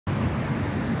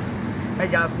Hey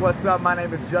guys, what's up? My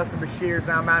name is Justin Beshearse,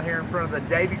 and I'm out here in front of the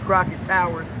Davy Crockett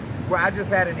Towers, where I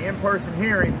just had an in-person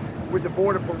hearing with the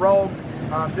Board of Parole.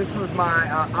 This was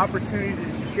my opportunity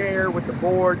to share with the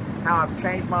board how I've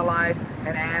changed my life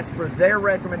and ask for their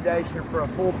recommendation for a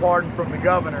full pardon from the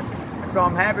governor. And so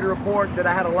I'm happy to report that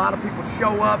I had a lot of people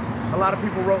show up. A lot of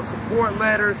people wrote support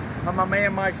letters. My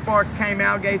man Mike Sparks came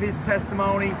out, gave his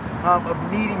testimony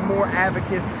of needing more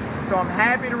advocates. So I'm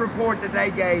happy to report that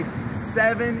they gave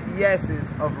 7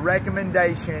 yeses of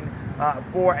recommendation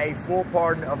for a full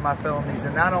pardon of my felonies.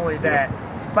 And not only that,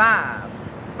 five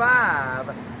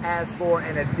asked for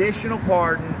an additional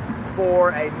pardon for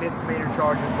a misdemeanor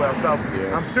charge as well. So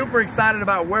I'm super excited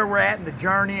about where we're at in the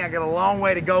journey. I got a long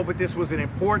way to go, but this was an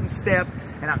important step,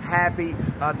 and I'm happy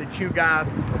that you guys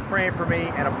are praying for me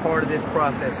and a part of this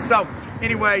process. So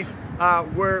anyways,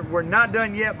 we're not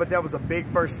done yet, but that was a big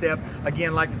first step. Again,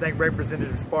 I'd like to thank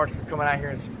Representative Sparks for coming out here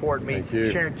and supporting me,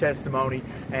 sharing testimony,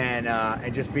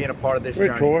 and just being a part of this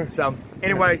journey. Troy. So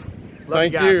anyways,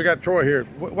 thank you. We got Troy here.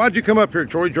 Why'd you come up here,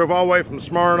 Troy? You drove all the way from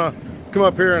Smyrna, come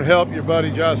up here and help your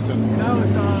buddy Justin. You know,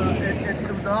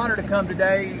 it was an honor to come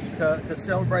today to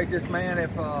celebrate this man.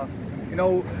 You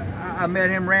know, I met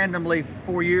him randomly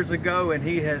 4 years ago, and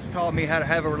he has taught me how to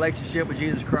have a relationship with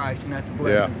Jesus Christ, and that's a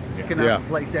blessing. You cannot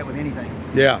replace that with anything.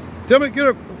 Yeah. Tell me, get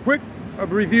a quick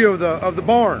review of the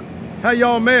barn. How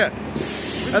y'all met?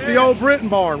 At the old Britain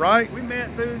barn, right? We met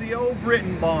through the old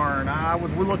Britain barn.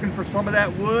 We're looking for some of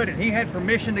that wood, and he had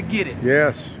permission to get it.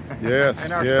 Yes, yes.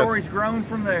 And our story's grown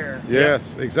from there.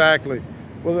 Yes, exactly.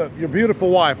 Well, your beautiful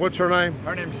wife, what's her name?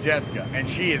 Her name's Jessica, and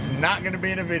she is not going to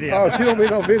be in a video. Oh, she don't be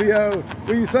no video.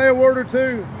 Will you say a word or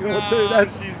two? You know,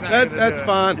 that's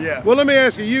fine. Yeah. Well, let me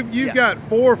ask you. You've got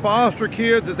 4 foster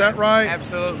kids. Is that right?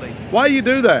 Absolutely. Why you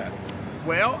do that?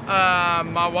 Well,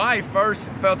 my wife first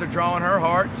felt a draw in her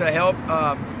heart to help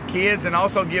kids and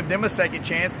also give them a second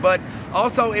chance, but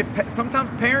also sometimes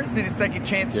parents need a second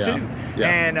chance too.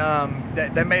 And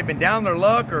they may have been down their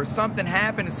luck or something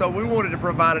happened, and so we wanted to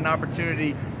provide an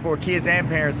opportunity for kids and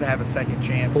parents to have a second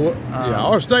chance. Well,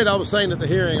 our state, I was saying at the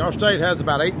hearing, our state has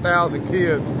about 8,000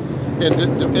 kids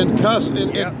in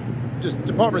just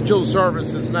Department of Children's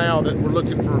Services now that we're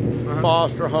looking for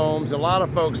foster homes. A lot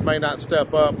of folks may not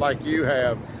step up like you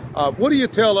have. What do you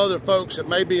tell other folks that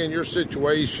may be in your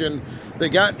situation, that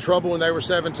got in trouble when they were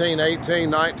 17, 18,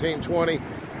 19, 20,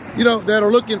 you know, that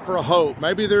are looking for a hope?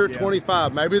 Maybe they're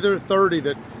 25, maybe they're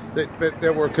 30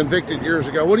 that were convicted years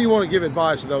ago. What do you want to give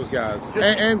advice to those guys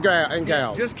and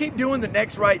gals? Just keep doing the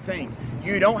next right thing.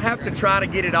 You don't have to try to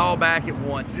get it all back at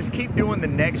once. Just keep doing the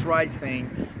next right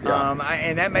thing.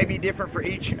 And that may be different for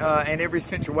each and every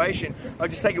situation.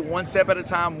 Just take it one step at a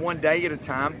time, one day at a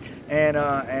time.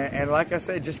 And like I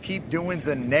said, just keep doing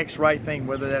the next right thing,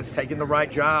 whether that's taking the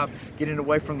right job, getting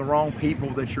away from the wrong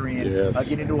people that you're in,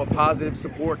 getting into a positive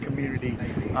support community.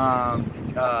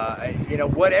 You know,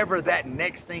 whatever that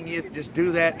next thing is, just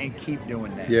do that and keep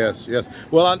doing that. Yes, yes.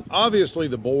 Well, obviously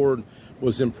the board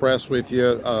was impressed with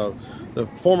you. The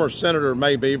former Senator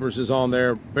May Beavers is on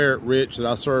there, Barrett Rich that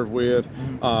I served with,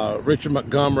 Richard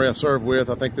Montgomery I served with.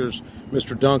 I think there's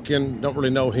Mr. Duncan, don't really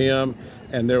know him.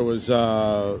 And there was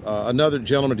another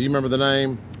gentleman, do you remember the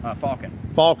name? Falcon.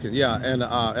 Falcon, yeah. And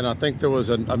I think there was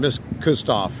a Miss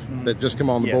Kustoff that just came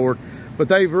on the board. But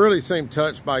they've really seemed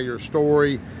touched by your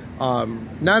story.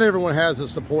 Not everyone has a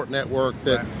support network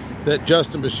that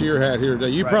Justin Beshearse had here today.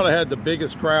 You probably had the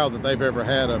biggest crowd that they've ever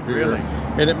had up here. Really?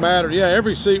 And it mattered. Yeah,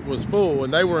 every seat was full,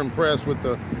 and they were impressed with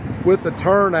the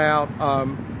turnout.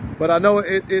 But I know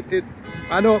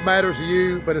I know it matters to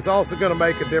you, but it's also going to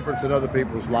make a difference in other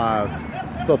people's lives.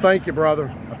 So thank you, brother.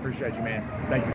 I appreciate you, man. Thank you.